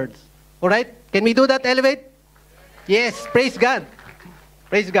only in words. All right? Can we do that, Elevate? Yes, praise God.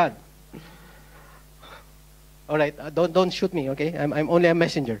 Praise God. All right, don't shoot me, okay? I'm only a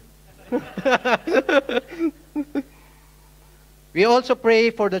messenger. We also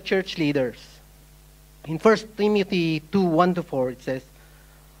pray for the church leaders. In 1 Timothy 2, 1-4, it says,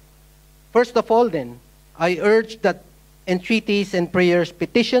 first of all then, I urge that entreaties and prayers,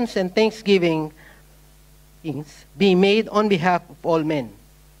 petitions and thanksgiving be made on behalf of all men,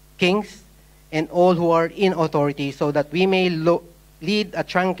 kings, and all who are in authority, so that we may lead a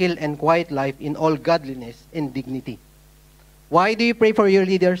tranquil and quiet life in all godliness and dignity. Why do you pray for your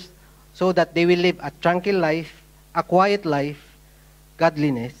leaders? So that they will live a tranquil life, a quiet life,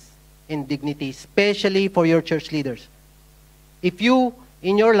 godliness, and dignity, especially for your church leaders. If you,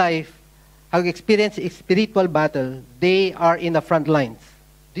 in your life, have experienced a spiritual battle, they are in the front lines.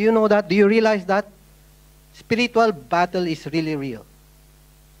 Do you know that? Do you realize that? Spiritual battle is really real.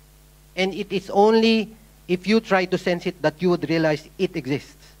 And it is only if you try to sense it that you would realize it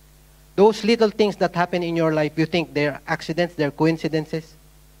exists. Those little things that happen in your life, you think they're accidents, they're coincidences.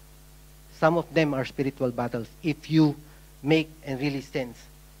 Some of them are spiritual battles if you make and really sense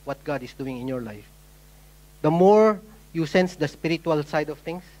what God is doing in your life. The more you sense the spiritual side of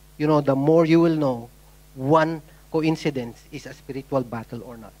things, you know, the more you will know one coincidence is a spiritual battle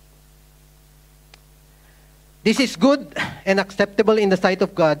or not. This is good and acceptable in the sight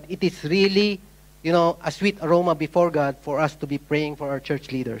of God. It is really, you know, a sweet aroma before God for us to be praying for our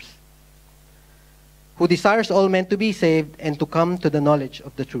church leaders, who desires all men to be saved and to come to the knowledge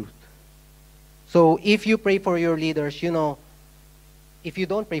of the truth. So if you pray for your leaders, you know, if you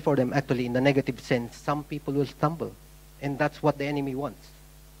don't pray for them, actually, in the negative sense, some people will stumble. And that's what the enemy wants.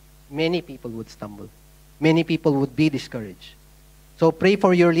 Many people would stumble. Many people would be discouraged. So pray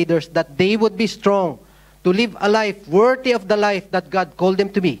for your leaders that they would be strong to live a life worthy of the life that God called them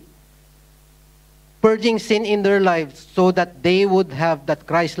to be, purging sin in their lives so that they would have that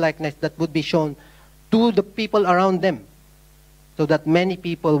Christ-likeness that would be shown to the people around them, so that many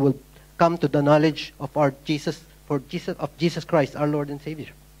people will come to the knowledge of Jesus Christ, our Lord and Savior.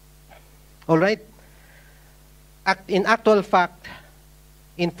 All right? In actual fact,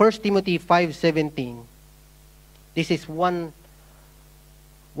 in 1 Timothy 5:17, this is one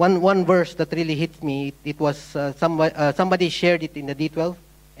verse that really hits me. It was somebody shared it in the D12,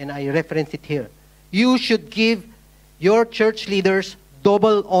 and I reference it here. You should give your church leaders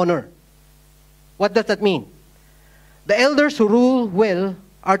double honor. What does that mean? The elders who rule well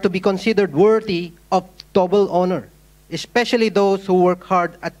are to be considered worthy of double honor, especially those who work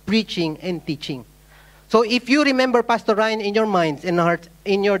hard at preaching and teaching. So if you remember Pastor Ryan in your minds and hearts,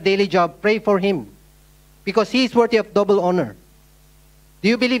 in your daily job, pray for him, because he is worthy of double honor. Do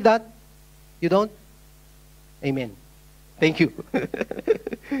you believe that? You don't? Amen. Thank you.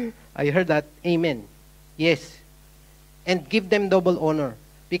 I heard that. Amen. Yes. And give them double honor,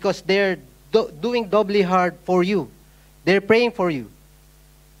 because they're doing doubly hard for you. They're praying for you.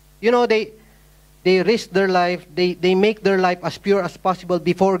 You know, they risk their life. They make their life as pure as possible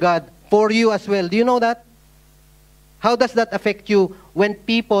before God for you as well. Do you know that? How does that affect you when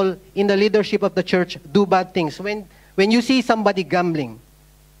people in the leadership of the church do bad things? When you see somebody gambling,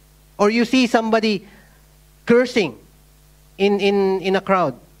 or you see somebody cursing in a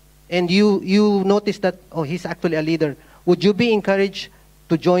crowd, and you notice that, oh, he's actually a leader, would you be encouraged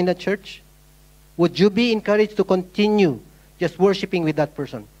to join the church? Would you be encouraged to continue just worshiping with that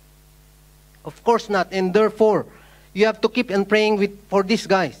person? Of course not. And therefore, you have to keep on praying for these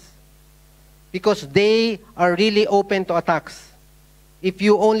guys. Because they are really open to attacks. If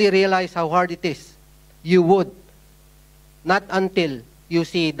you only realize how hard it is, you would. Not until you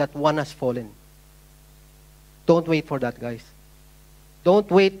see that one has fallen. Don't wait for that, guys.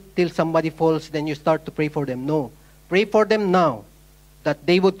 Don't wait till somebody falls, then you start to pray for them. No. Pray for them now, that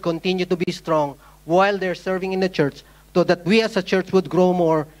they would continue to be strong while they're serving in the church, so that we as a church would grow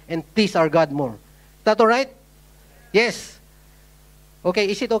more and please our God more. Is that all right? Yes. Okay,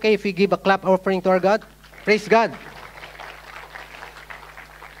 is it okay if we give a clap offering to our God? Praise God.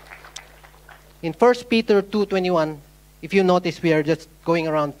 In 1 Peter 2:21, if you notice, we are just going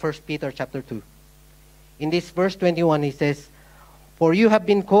around 1 Peter chapter 2. In this verse 21, he says, "For you have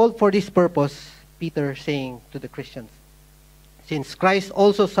been called for this purpose," Peter saying to the Christians, "since Christ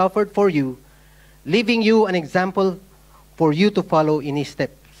also suffered for you, leaving you an example for you to follow in his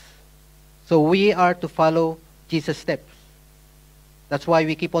steps." So we are to follow Jesus' steps. That's why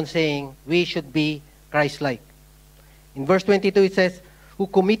we keep on saying we should be Christ-like. In verse 22 it says, "Who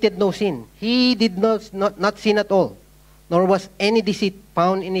committed no sin. He did not sin at all, nor was any deceit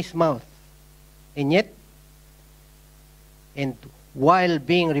found in his mouth. And yet, and while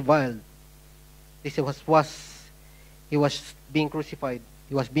being reviled," he was being crucified,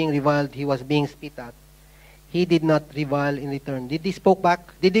 he was being reviled, he was being spit at, he did not revile in return. Did he spoke back?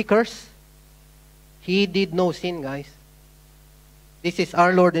 Did he curse? He did no sin, guys. This is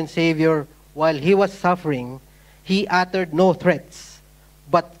our Lord and Savior. While he was suffering, he uttered no threats,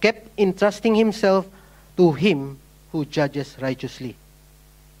 but kept entrusting himself to him who judges righteously.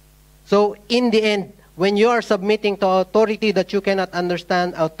 So in the end, when you are submitting to authority that you cannot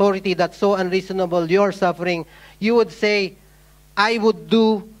understand, authority that's so unreasonable, you're suffering, you would say, I would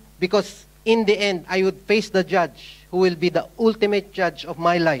do, because in the end, I would face the judge who will be the ultimate judge of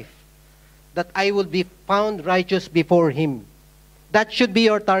my life, that I will be found righteous before him. That should be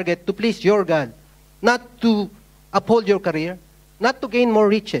your target, to please your God, not to uphold your career, not to gain more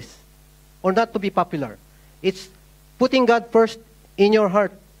riches, or not to be popular. It's putting God first in your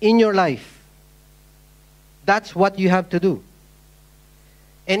heart, in your life. That's what you have to do.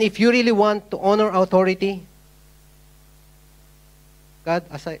 And if you really want to honor authority, God,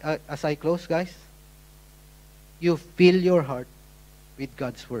 as I close, guys, you fill your heart with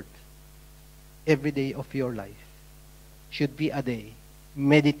God's word. Every day of your life should be a day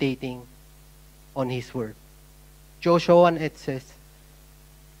meditating on his word. Joshua 1:8 says,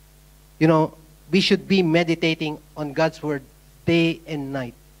 we should be meditating on God's word day and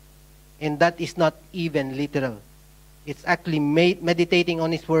night. And that is not even literal. It's actually meditating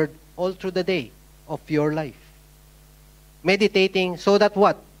on his word all through the day of your life. Meditating so that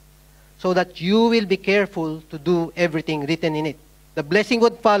what? So that you will be careful to do everything written in it. The blessing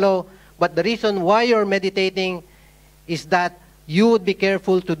would follow, but the reason why you're meditating is that you would be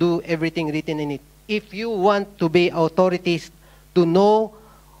careful to do everything written in it. If you want to be authorities, to know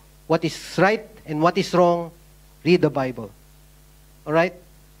what is right and what is wrong, read the Bible. All right?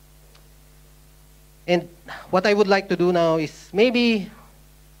 And what I would like to do now is, maybe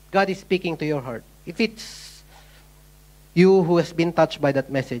God is speaking to your heart. If it's you who has been touched by that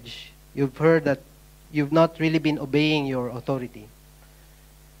message, you've heard that you've not really been obeying your authority.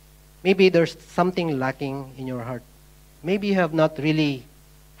 Maybe there's something lacking in your heart. Maybe you have not really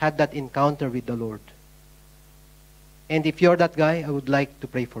had that encounter with the Lord. And if you're that guy, I would like to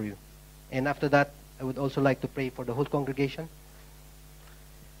pray for you. And after that, I would also like to pray for the whole congregation.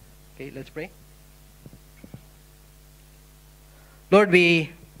 Okay, let's pray. Lord,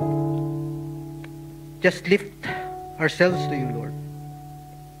 we just lift ourselves to you, Lord.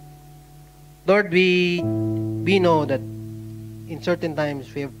 Lord, we know that in certain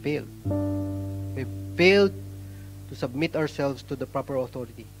times we have failed. We have failed to submit ourselves to the proper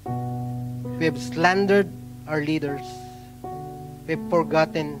authority. We have slandered our leaders. We have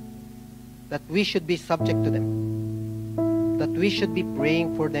forgotten that we should be subject to them, that we should be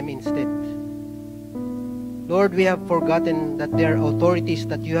praying for them instead. Lord, we have forgotten that they are authorities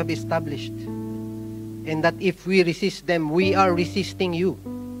that you have established, and that if we resist them, we are resisting you.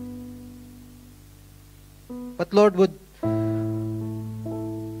 But Lord,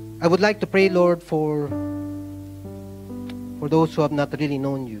 I would like to pray, Lord, for those who have not really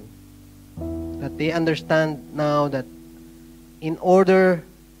known you, that they understand now that in order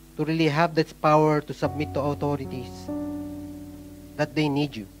to really have this power to submit to authorities, that they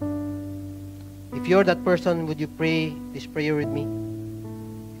need you. If you're that person, would you pray this prayer with me?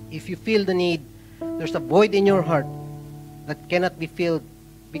 If you feel the need, there's a void in your heart that cannot be filled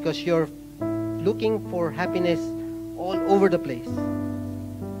because you're looking for happiness all over the place.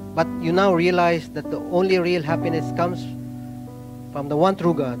 But you now realize that the only real happiness comes from the one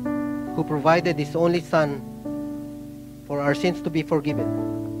true God who provided His only Son for our sins to be forgiven.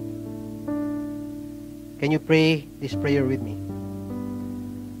 Can you pray this prayer with me?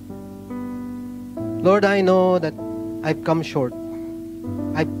 Lord, I know that I've come short.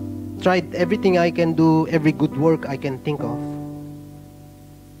 I've tried everything I can do, every good work I can think of.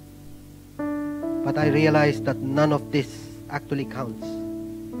 But I realize that none of this actually counts.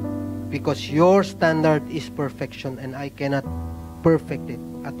 Because your standard is perfection and I cannot perfect it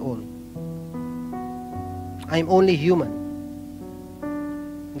at all. I'm only human.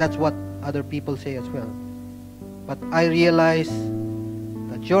 That's what other people say as well. But I realize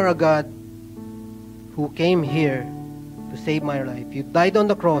that you're a God who came here to save my life. You died on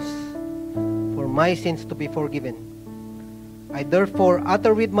the cross for my sins to be forgiven. I therefore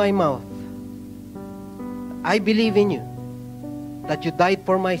utter with my mouth, I believe in you, that you died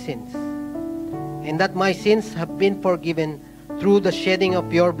for my sins, and that my sins have been forgiven through the shedding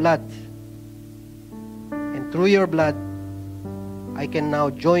of your blood. And through your blood, I can now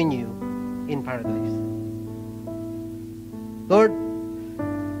join you in paradise. Lord,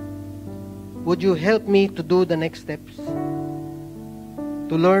 would you help me to do the next steps,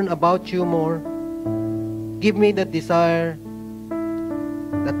 to learn about you more? Give me the desire,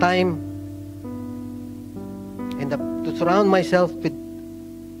 the time, and to surround myself with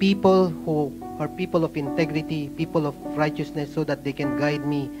people who are people of integrity, people of righteousness, so that they can guide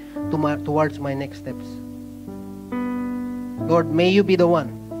me towards my next steps. Lord, may you be the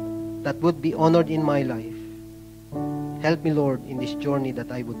one that would be honored in my life. Help me, Lord, in this journey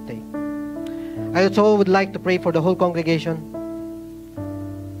that I would take. I also would like to pray for the whole congregation.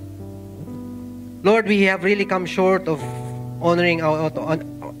 Lord, we have really come short of honoring our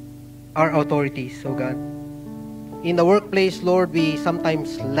authorities, oh God. In the workplace, Lord, we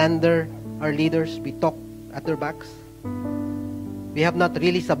sometimes slander our leaders. We talk at their backs. We have not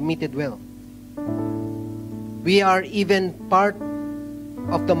really submitted well. We are even part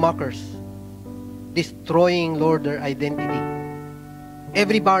of the mockers, destroying, Lord, their identity.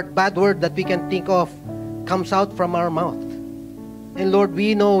 Every bad word that we can think of comes out from our mouth. And Lord,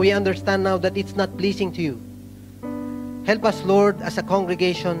 we understand now that it's not pleasing to you. Help us, Lord, as a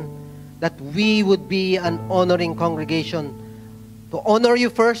congregation, that we would be an honoring congregation, to honor you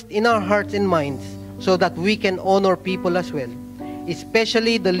first in our hearts and minds, so that we can honor people as well,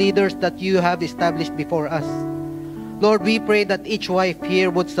 especially the leaders that you have established before us. Lord, we pray that each wife here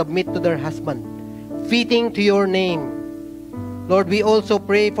would submit to their husband, fitting to your name. Lord, we also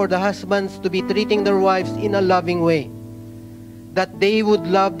pray for the husbands to be treating their wives in a loving way, that they would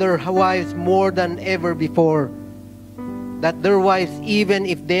love their wives more than ever before, that their wives, even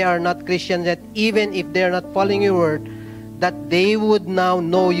if they are not Christians yet, even if they are not following your word, that they would now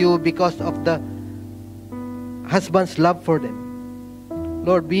know you because of the husband's love for them.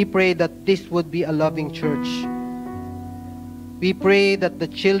 Lord, we pray that this would be a loving church. We pray that the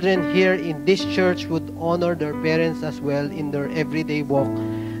children here in this church would honor their parents as well in their everyday walk,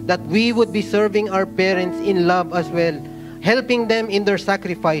 that we would be serving our parents in love as well, helping them in their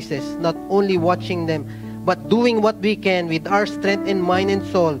sacrifices, not only watching them, but doing what we can with our strength and mind and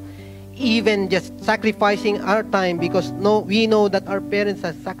soul, even just sacrificing our time, because we know that our parents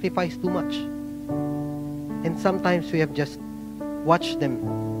have sacrificed too much. And sometimes we have just watched them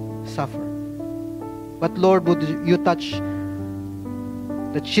suffer. But Lord, would you touch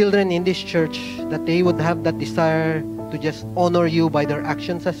the children in this church, that they would have that desire to just honor you by their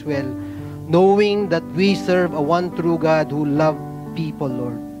actions as well, knowing that we serve a one true God who loves people,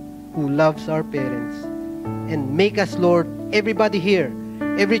 Lord, who loves our parents. And make us, Lord, everybody here,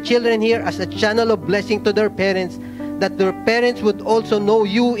 every children here, as a channel of blessing to their parents, that their parents would also know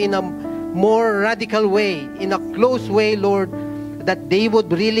you in a more radical way, in a close way, Lord, that they would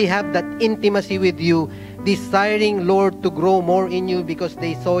really have that intimacy with you, desiring, Lord, to grow more in you because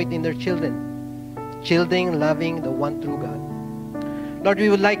they saw it in their children. Children loving the one true God. Lord, we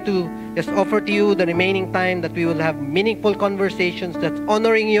would like to just offer to you the remaining time that we will have meaningful conversations that's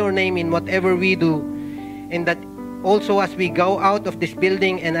honoring your name in whatever we do, and that also as we go out of this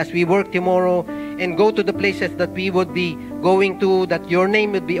building and as we work tomorrow and go to the places that we would be going to, that your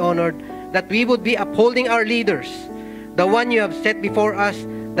name would be honored, that we would be upholding our leaders, the one you have set before us,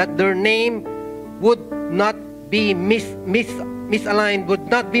 that their name would not be misaligned, would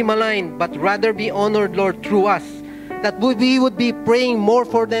not be maligned, but rather be honored, Lord, through us. That we would be praying more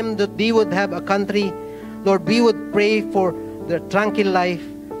for them, that they would have a country. Lord, we would pray for their tranquil life,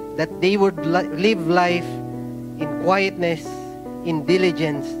 that they would live life in quietness, in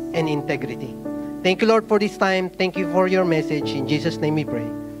diligence, and integrity. Thank you, Lord, for this time. Thank you for your message. In Jesus' name we pray.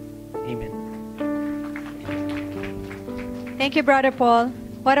 Amen. Thank you, Brother Paul.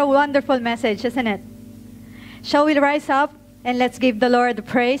 What a wonderful message, isn't it? Shall we rise up and let's give the Lord the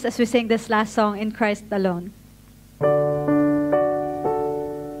praise as we sing this last song, In Christ Alone.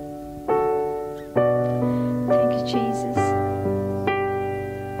 Thank you, Jesus.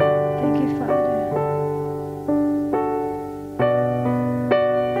 Thank you, Father.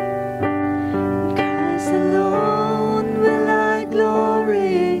 In Christ alone will I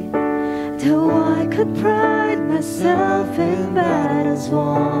glory, though I could pride myself in battles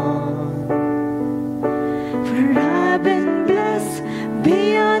won. For I've been blessed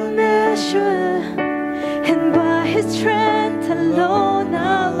beyond measure, and by His strength alone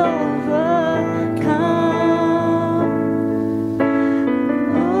I'll overcome.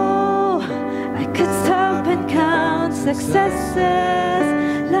 Oh, I could stop and count successes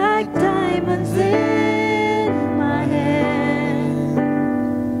like diamonds in my hand,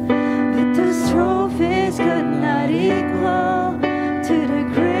 but those trophies could not equal to the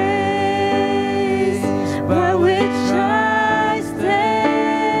grace by which I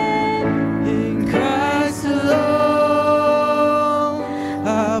stand. In Christ alone,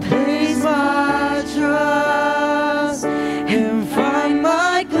 I place my trust and find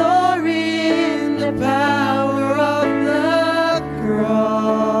my glory in the power of the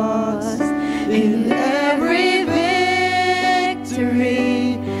cross. In every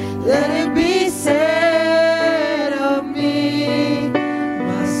victory, let it be said of me,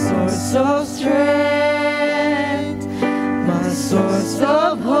 my source of strength, my source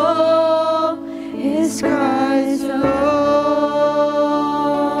of hope is Christ alone.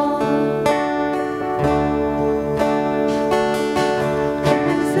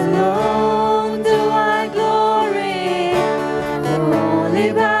 Christ alone do I glory,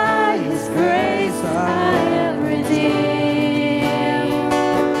 only by His grace I am redeemed,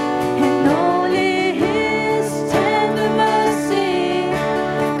 and only His tender mercy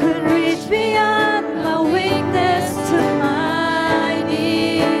could reach beyond my weakness to my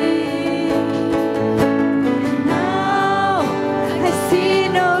need. Now I see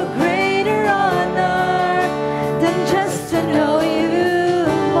no greater honor than just to know You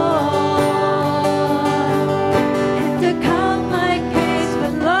more, and to count my case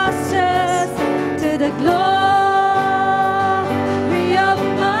with losses to the glory of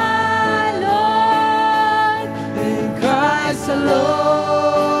my Lord. In Christ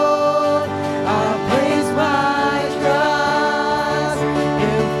alone, I place my trust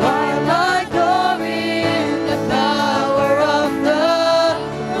and find my glory in the power of the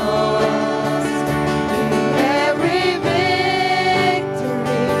cross. In every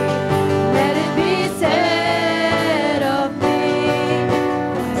victory, let it be said of me,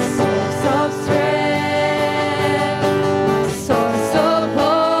 my source of strength, my source of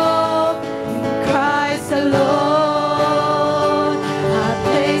hope, in Christ alone, I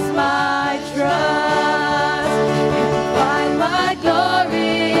place my trust and find my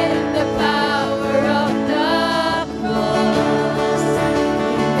glory in the power of the cross.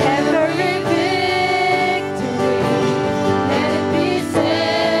 In every victory, let it be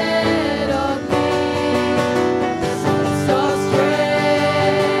said of me, my source of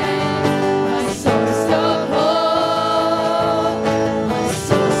strength, my source of hope, my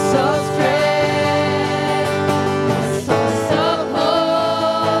source of strength, my source of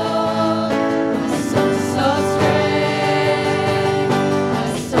hope, my source of strength, my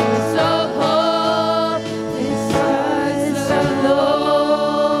source of hope is Christ alone.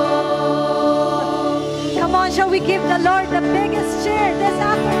 Come on, shall we give the Lord the biggest cheer this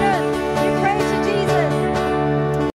afternoon?